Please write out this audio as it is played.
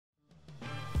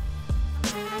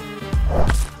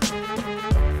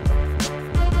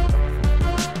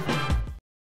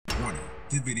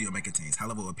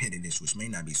or petty dish, which may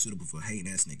not be suitable for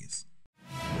hating ass niggas.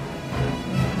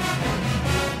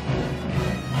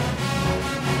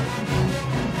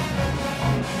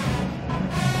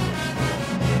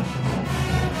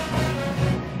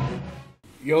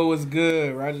 Yo, what's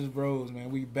good? Rogersbros, man.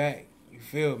 We back. You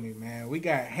feel me, man? We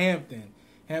got Hampton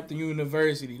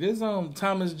University. This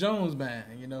Thomas Jones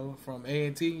band, you know, from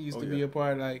A&T. Used to be a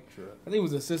part, like, sure. I think he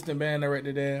was assistant band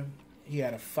director there. He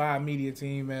had a 5 media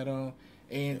team at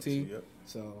A&T. Yep.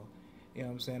 So, you know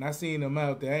what I'm saying? I seen him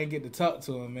out there. I ain't get to talk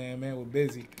to him, man. Man was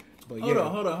busy. But Hold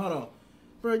on.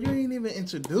 Bro, you ain't even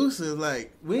introduce us.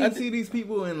 Like, we didn't see these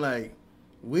people in, like,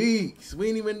 weeks. We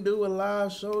didn't even do a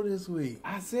live show this week.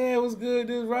 I said it was good.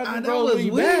 This Rogersbros that was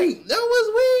weak. That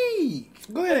was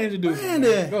weak. Go ahead and introduce me.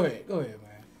 Go ahead,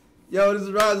 man. Yo, this is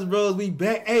Rogersbros. We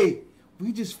back. Hey,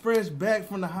 we just fresh back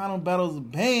from the Honda Battles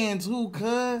Band too,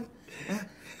 cuz.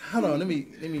 Hold on, let me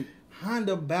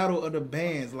Honda Battle of the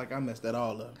Bands. Like I messed that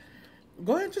all up.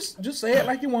 Go ahead, just say it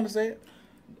like you want to say it.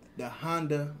 The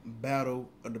Honda Battle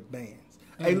of the Bands.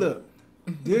 Hey, look,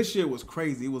 this shit was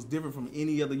crazy. It was different from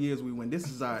any other years we went. This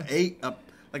is our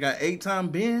 8-time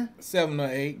band. 7 or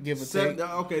 8, give or take.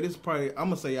 Okay, this is probably, I'm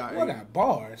gonna say our 8. I got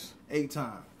bars. 8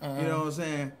 time. You know what I'm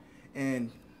saying?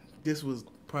 And this was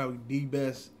probably the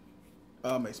best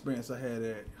experience I had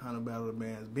at Honda Battle of the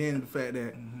Bands, being the fact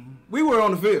that we were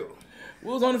on the field.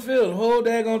 We was on the field the whole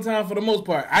daggone time for the most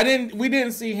part. We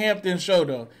didn't see Hampton's show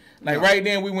though. Like right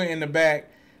then we went in the back,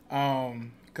 cause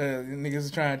niggas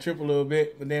was trying to trip a little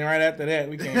bit. But then right after that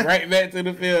we came right back to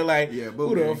the field. Like,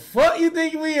 who the fuck you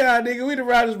think we are, nigga? We the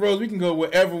Rogersbros. We can go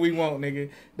wherever we want, nigga.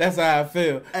 That's how I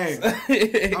feel.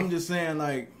 Hey, I'm just saying,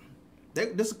 like,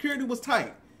 the security was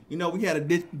tight. You know, we had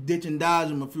to ditch and dodge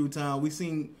them a few times.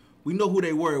 We know who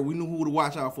they were. We knew who to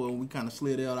watch out for, and we kind of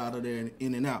slid out of there and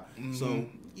in and out. So,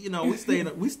 you know, we stayed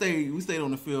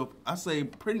on the field. I say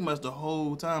pretty much the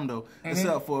whole time though,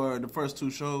 except for the first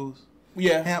 2 shows.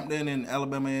 Yeah, Hampton and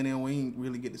Alabama, and then we didn't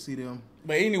really get to see them.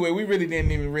 But anyway, we really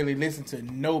didn't even really listen to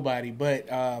nobody but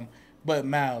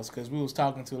Miles, because we was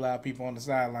talking to a lot of people on the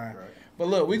sideline. Right. But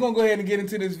look, we're gonna go ahead and get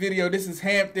into this video. This is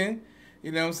Hampton.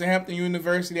 You know what I'm saying? Hampton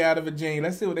University out of Virginia.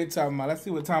 Let's see what they talking about. Let's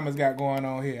see what Thomas got going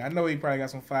on here. I know he probably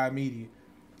got some 5 media.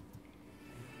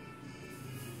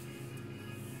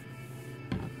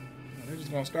 They're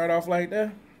just going to start off like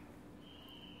that?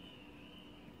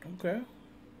 Okay.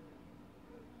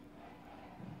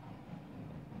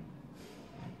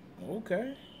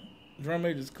 Okay. Drum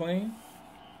major's clean.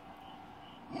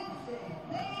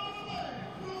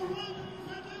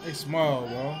 They small,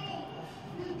 bro.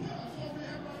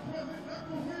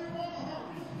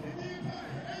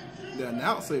 The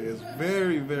announcer is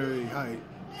very, very hype.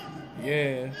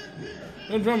 Yeah.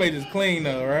 No drum major's clean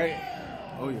though, right?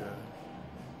 Oh yeah.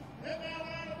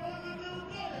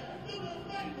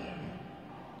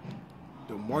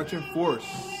 The marching force.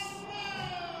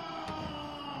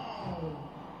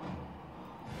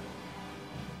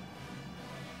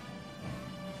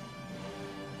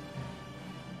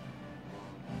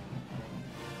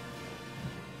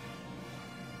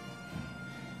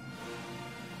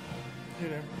 Hear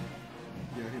that?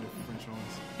 Yeah, I hear the French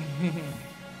horns.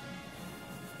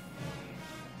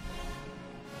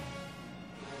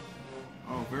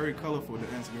 Oh, very colorful, the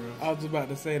dance girls. I was just about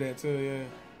to say that too, yeah.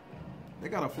 They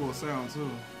got a full sound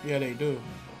too. Yeah, they do.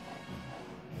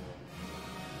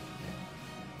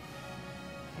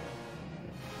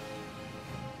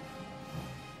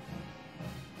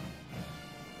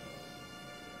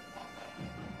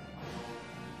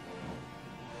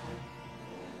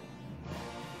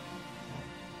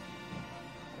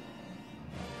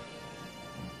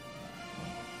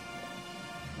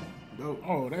 Dope.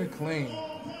 Oh, they're clean.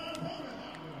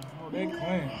 Oh, they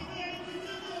clean.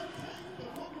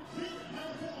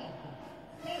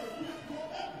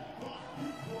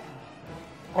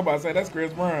 I'm about to say, that's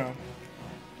Chris Brown.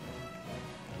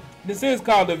 This is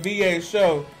called the VA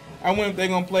show. I wonder if they're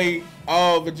going to play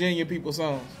all Virginia people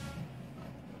songs.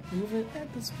 Moving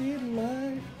at the speed of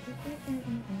light.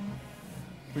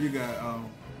 Who you got?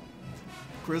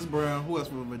 Chris Brown. Who else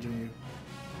from Virginia?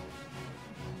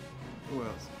 Who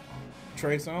else?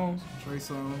 Trey Songz.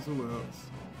 Who else?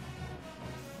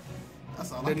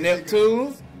 That's all the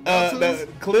Neptunes. The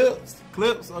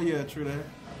Clips. Oh yeah, true that.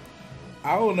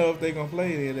 I don't know if they gonna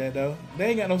play any of that though. They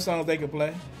ain't got no songs they can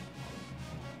play.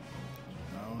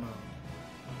 I don't know.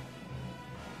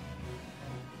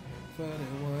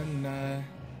 41 9.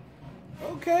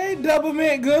 Okay, double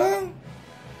mint gun.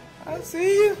 I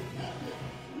see you.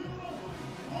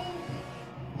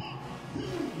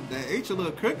 That H a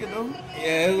little crooked though.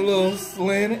 Yeah, it's a little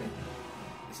slanted.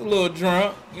 It's a little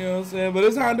drunk, you know what I'm saying? But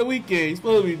it's Honda weekend. He's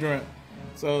supposed to be drunk.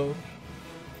 So,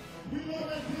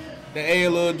 The A a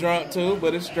little drunk too,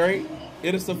 but it's straight.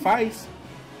 It'll suffice.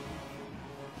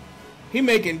 He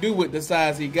making do with the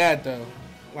size he got though.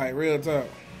 Like real talk.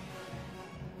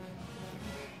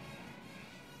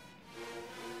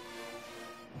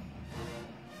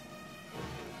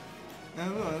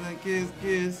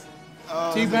 Kiss.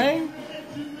 T-Pain?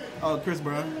 Oh, Chris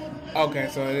Brown. Okay,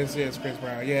 so this is Chris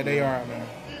Brown. Yeah, they are, man.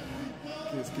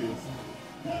 Kiss.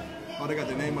 Oh, they got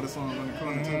the name of the song on the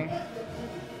corner too.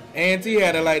 A&T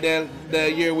had it like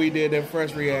that year we did that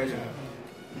Fresh Reaction. Oh,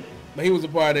 yeah. But he was a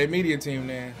part of that media team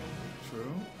then.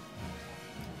 True.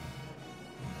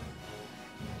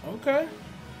 Okay.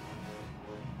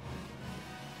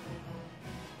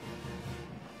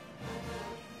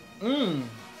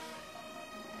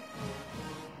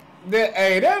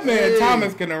 That man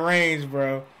Thomas can arrange,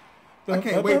 bro. I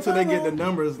can't wait till they get the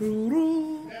numbers.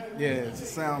 Yeah. To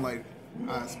sound like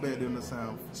I expect them to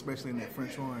sound, especially in that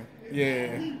French horn.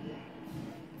 Yeah.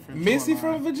 French Missy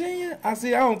horn from Virginia? I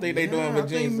don't think they doing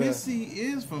Virginia I think stuff. Missy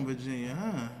is from Virginia,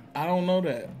 huh? I don't know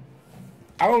that.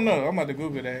 I don't know. I'm about to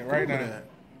Google that right Google now.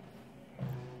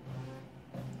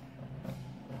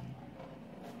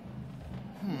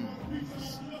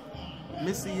 that.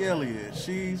 Missy Elliott.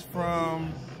 She's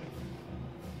from.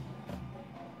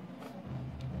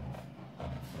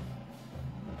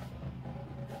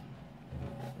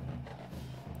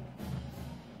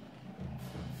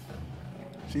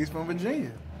 She's from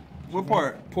Virginia. What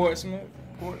part? Portsmouth.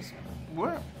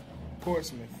 What?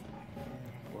 Portsmouth.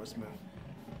 Portsmouth.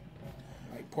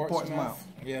 Like Portsmouth.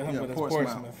 Yeah, but it's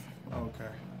Portsmouth. Okay.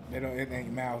 It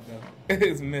ain't mouth though.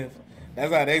 It's myth.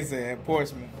 That's how they say it,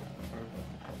 Portsmouth.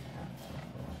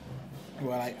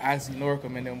 Well, like Icy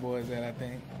Norcom and them boys that I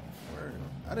think. Word.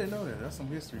 I didn't know that. That's some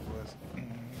history for us.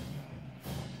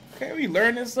 Okay, we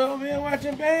learning something, man,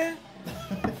 watching band.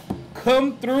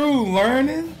 Come through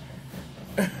learning.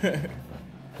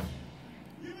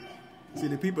 See,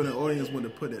 the people in the audience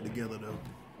wouldn't have put that together though.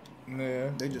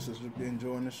 Yeah. They just be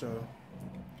enjoying the show.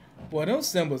 Boy, them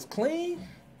symbols clean.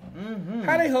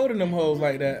 How they holding them hoes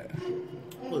like that?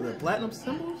 What, the platinum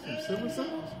symbols? Some silver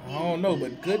symbols? I don't know,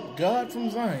 but good God from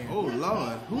Zion. Oh,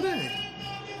 Lord. Who they?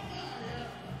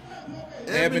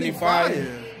 Ebony Fire.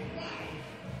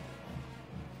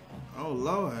 Oh,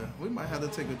 Lord. We might have to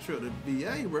take a trip to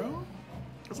VA, bro.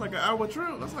 That's like an hour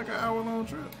trip. That's like an hour-long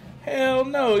trip. Hell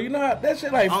no. You know how that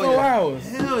shit like 4 hours.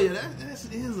 Hell yeah. That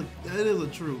is a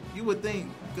truth. You would think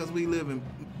because we live in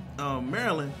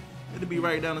Maryland, it'd be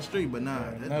right down the street, but nah.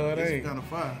 No, it ain't. It's kind of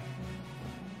far.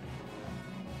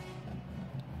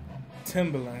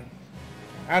 Timberland.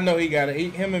 I know he got it.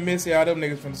 Him and Missy, all them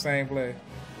niggas from the same place.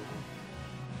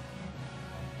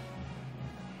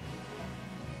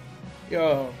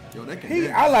 Yo, they can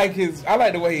dance. I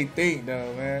like the way he think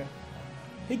though, man.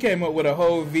 He came up with a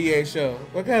whole VA show.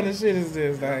 What kind of shit is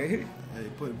this? Like, hey,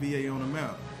 put VA on the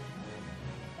map.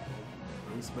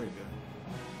 I respect that.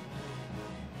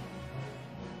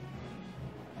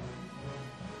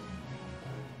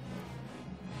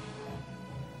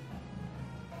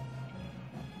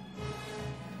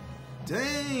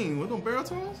 Dang, what them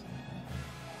baritones?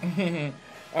 I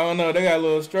don't know. They got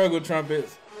little struggle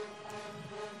trumpets.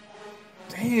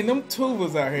 Dang, them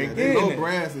tubas out here. Yeah, getting low it.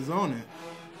 brass is on it.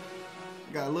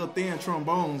 Got a little thin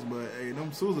trombones, but hey,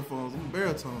 them sousaphones, them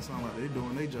baritones sound like they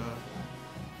doing their job.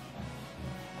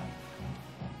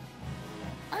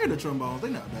 I hear the trombones, they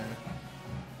not bad.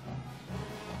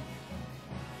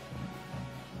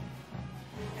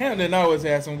 Hampton always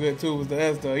had some good tubas to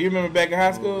us though. You remember back in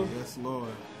high school? Oh, yes, Lord.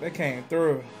 They came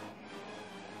through.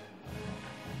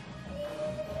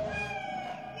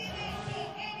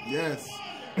 Yes.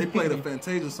 They played a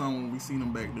Fantasia song when we seen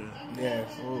them back there.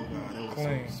 Yes. Oh, God, that was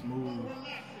Clean. so smooth.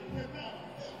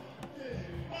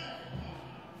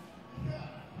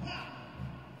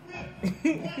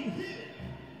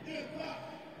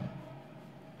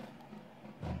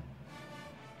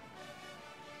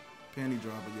 Panty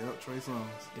dropper, yep, Trey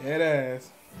Songz. Dead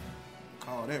ass.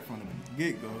 Call that from the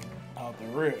get-go. Out the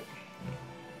rip.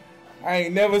 I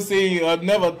ain't never seen or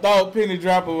never thought Penny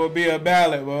Dropper would be a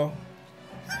ballad, bro.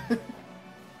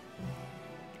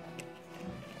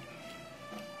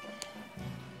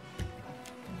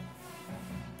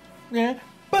 Yeah.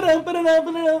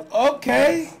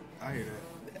 Okay. I hear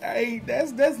that. Hey,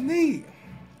 that's neat.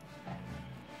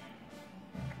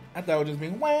 I thought it would just be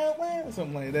wow wow or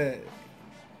something like that.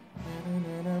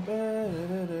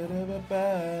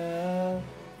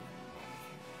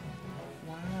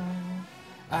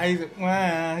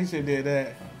 Wow. He should did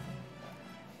that.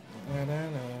 I don't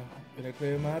know. Better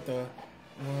clear my throat.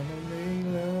 Wanna make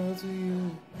love to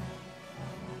you.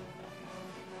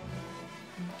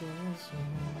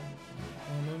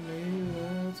 Wanna make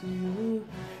love belong to you.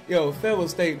 Yo, Federal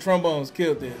State trombones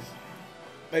killed this.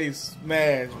 They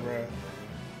smashed, bro.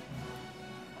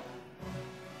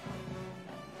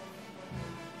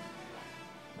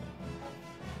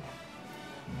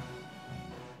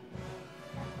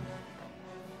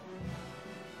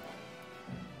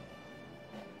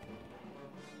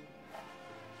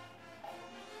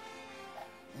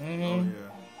 Oh yeah.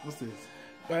 What's this?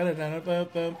 Slow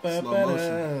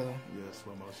motion. Yeah,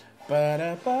 slow motion.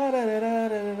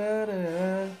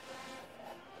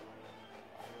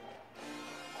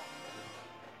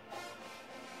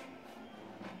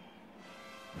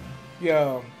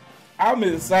 Yo, I'm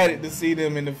excited to see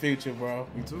them in the future, bro.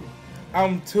 Me too.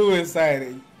 I'm too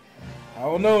excited. I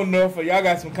don't know, Norfolk. Y'all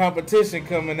got some competition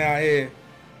coming out here.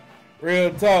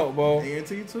 Real talk, bro.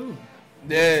 A&T too.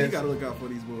 Yeah. You gotta look out for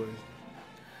these boys.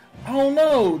 I don't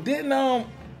know. Didn't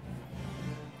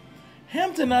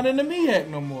Hampton not in the MEAC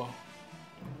no more?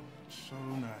 Sure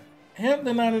not.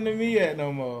 Hampton not in the MEAC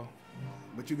no more.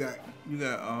 But you got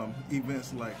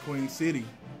events like Queen City.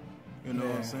 You know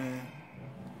what I'm saying?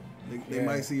 They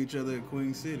might see each other at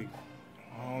Queen City.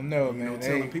 I don't know, man.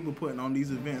 Telling people putting on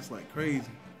these events like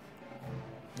crazy.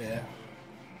 Yeah.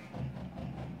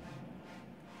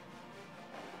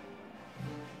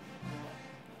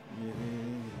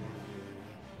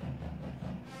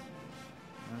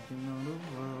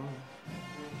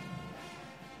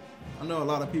 I know a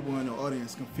lot of people in the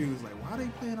audience confused, like, why they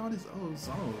playing all these old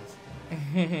songs?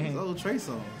 These old Trey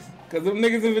songs. Because them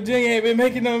niggas in Virginia ain't been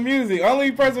making no music.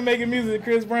 Only person making music is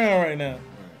Chris Brown right now.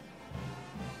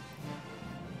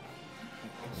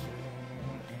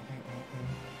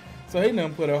 So he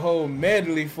done put a whole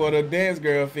medley for the Dance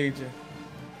Girl feature.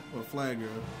 Or Flag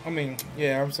Girl.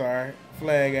 I'm sorry.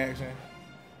 Flag action.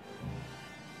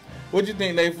 What you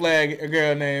think they Flag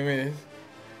girl name is?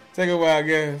 Take a wild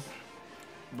guess.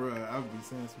 Bruh, I would be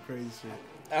saying some crazy shit.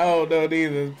 I don't know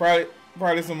neither.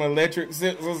 Probably some electric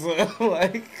silks or something.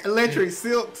 Like Electric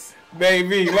Silks?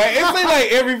 Baby. Like it seems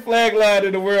like every flag line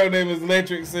in the world name is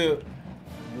Electric Silk.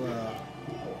 Wow.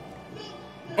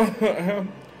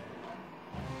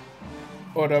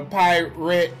 Or the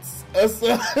Pirates or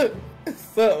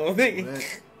something.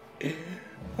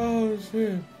 Oh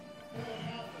shit.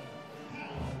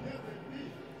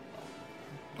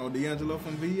 Oh, D'Angelo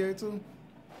from VA too?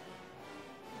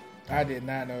 I did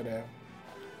not know that.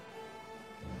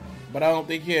 But I don't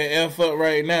think he'll F up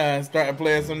right now and start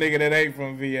playing some nigga that ain't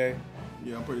from VA.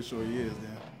 Yeah, I'm pretty sure he is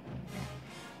then.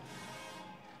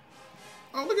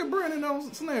 Oh, look at Brandon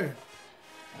on snare.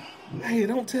 Hey,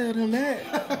 don't tell them that.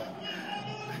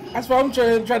 That's why I'm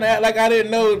trying to act like I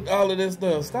didn't know all of this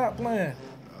stuff. Stop playing.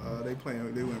 They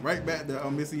went right back to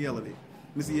Missy Elliott.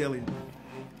 Missy Elliott.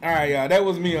 All right, y'all. That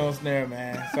was me on snare,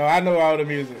 man. So I know all the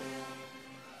music.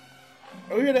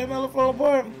 Oh, you hear that mellophone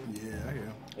part? Yeah, I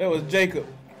hear. That was Jacob.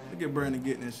 Look at Brandon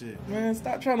getting that shit. Man,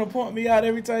 stop trying to point me out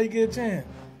every time you get a chance.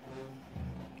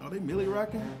 Are they Millie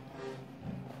rocking?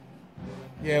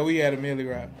 Yeah, we had a Millie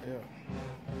rock. Yeah.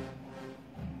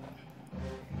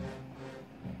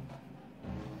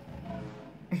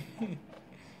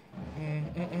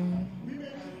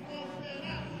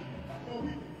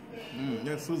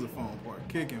 That sousaphone part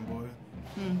kicking, boy.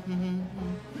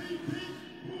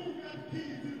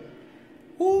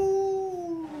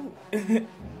 Ooh.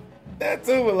 That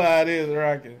tuba line is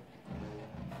rocking.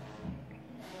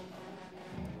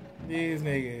 These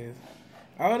niggas.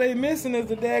 All they missing is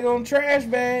the daggone trash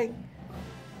bag.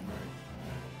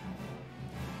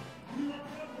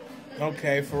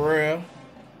 Okay, for real.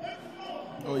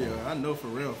 Oh yeah, I know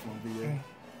Pharrell from VA.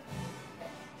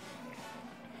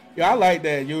 Yo, I like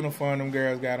that uniform them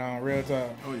girls got on, real talk.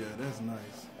 Oh yeah, that's nice.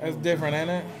 That's different, ain't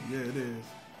it? Yeah, it is.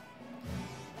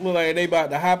 Look like they about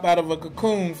to hop out of a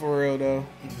cocoon for real, though.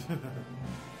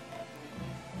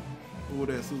 Ooh,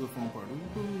 that sousaphone part.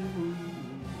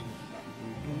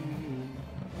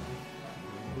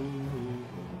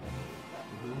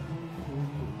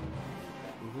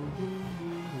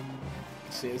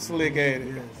 Shit, slick at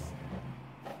it. Yes.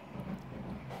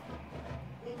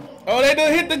 Oh, they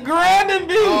done hit the grinding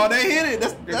beat. Oh, they hit it.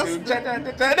 That's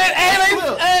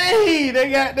hey,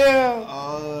 they got them.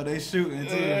 Oh, they shooting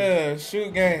too. Yeah,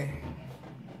 shoot game.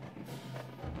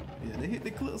 Yeah, they hit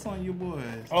the clips on you boys.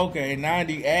 Okay,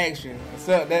 90 action. What's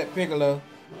up, that Piccolo?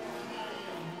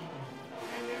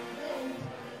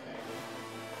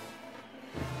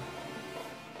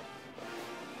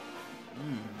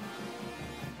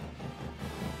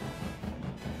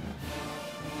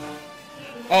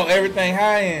 Oh, everything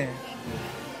high end.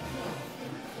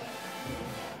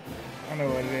 I know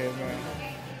what it is, man.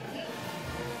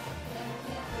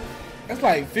 That's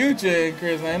like Future and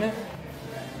Chris, ain't it?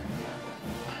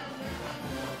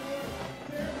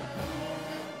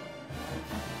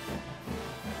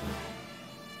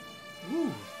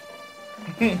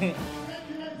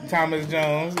 Thomas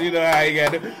Jones, you know how he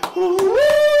got it.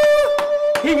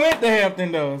 He went to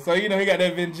Hampton though, so you know he got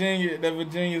that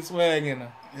Virginia swag in him.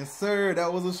 Yes, sir.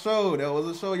 That was a show.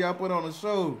 Y'all put on a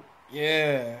show.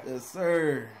 Yeah. Yes,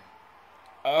 sir.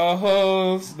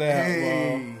 Oh, snap,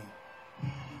 hey.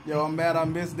 Yo, I'm mad I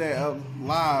missed that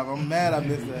live. I'm mad I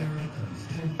missed that.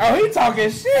 Oh, he talking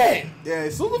shit. Yeah,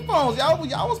 Sousaphone,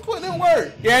 y'all was putting in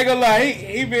work. Yeah, I ain't gonna lie,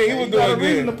 he was doing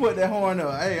reason good to put that horn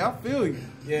up. Hey, I feel you.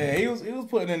 Yeah, he was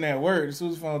putting in that work. The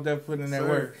Sousaphone definitely putting in that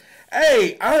work.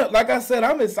 Hey, like I said,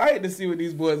 I'm excited to see what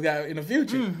these boys got in the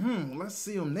future. Mm-hmm. Let's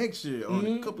see them next year or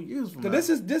a couple years from now. This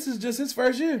is just his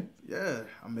first year. Yeah,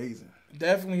 amazing.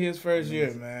 Definitely his first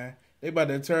year, man. They about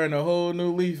to turn a whole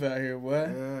new leaf out here,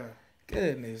 boy. Yeah.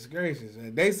 Goodness gracious,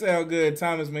 man. They sound good.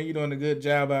 Thomas, man, you doing a good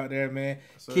job out there, man.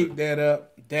 Sir. Keep that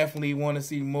up. Definitely want to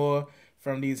see more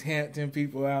from these Hampton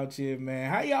people out here,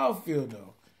 man. How y'all feel,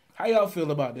 though? How y'all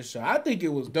feel about this show? I think it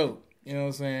was dope. You know what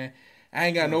I'm saying? I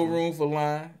ain't got no room for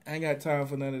lying. I ain't got time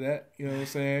for none of that. You know what I'm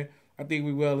saying? I think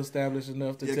we well established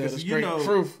enough to tell the straight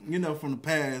truth. You know, from the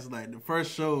past, like the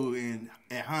first show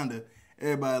at Honda,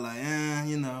 everybody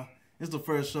like, it's the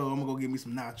first show. I'm gonna go get me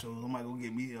some nachos. I might go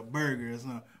get me a burger or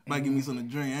something. Might get me something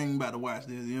to drink. I ain't about to watch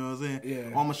this. You know what I'm saying? Yeah. Or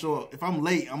I'm gonna show up. If I'm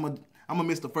late, I'm gonna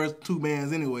miss the first two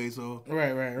bands anyway. So Right.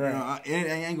 You know, I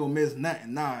ain't gonna miss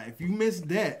nothing. Nah, if you miss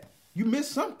that, you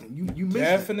missed something. You missed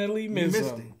Definitely it. missed You missed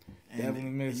something. it. And Definitely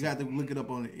missed you got to look it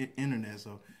up on the internet.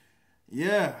 So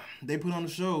yeah, they put on the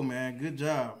show, man. Good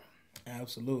job.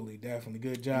 Absolutely, definitely.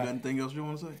 Good You job. got anything else you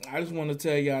want to say? I just want to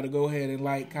tell y'all to go ahead and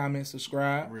like, comment,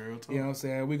 subscribe. Real talk. You know what I'm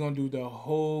saying? We're going to do the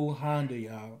whole Honda,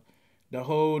 y'all. The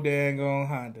whole dang on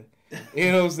Honda.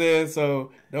 You know what I'm saying?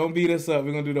 So don't beat us up.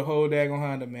 We're going to do the whole dang on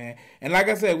Honda, man. And like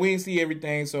I said, we didn't see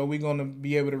everything, so we're going to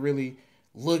be able to really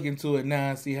look into it now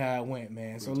and see how it went,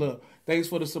 man. So look, thanks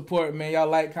for the support, man. Y'all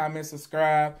like, comment,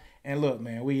 subscribe. And look,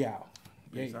 man, we out.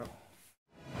 Peace out.